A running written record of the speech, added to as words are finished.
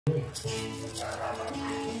We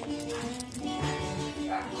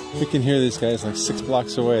can hear these guys like 6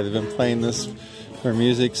 blocks away. They've been playing this for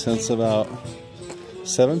music since about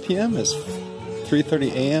 7 p.m. It's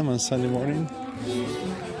 3:30 a.m. on Sunday morning.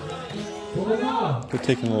 We're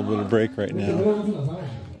taking a little bit of break right now.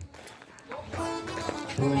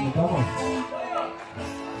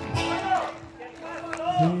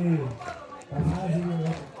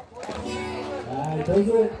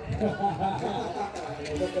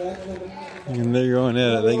 And they're going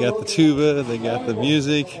at it. They got the tuba, they got the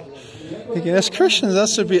music. Again, as Christians, that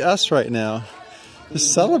should be us right now.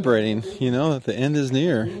 Just celebrating, you know, that the end is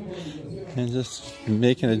near. And just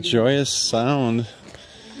making a joyous sound,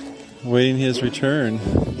 waiting His return.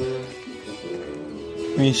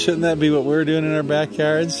 I mean, shouldn't that be what we're doing in our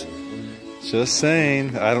backyards? Just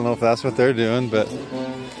saying. I don't know if that's what they're doing, but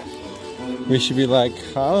we should be like,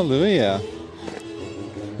 hallelujah.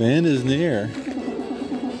 The end is near.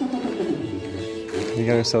 We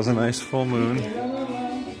got ourselves a nice full moon.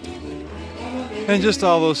 And just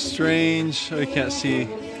all those strange, we can't see,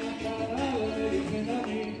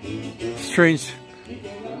 strange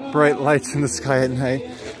bright lights in the sky at night.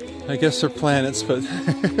 I guess they're planets, but isn't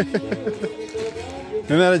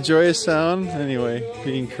that a joyous sound? Anyway,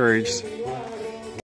 be encouraged.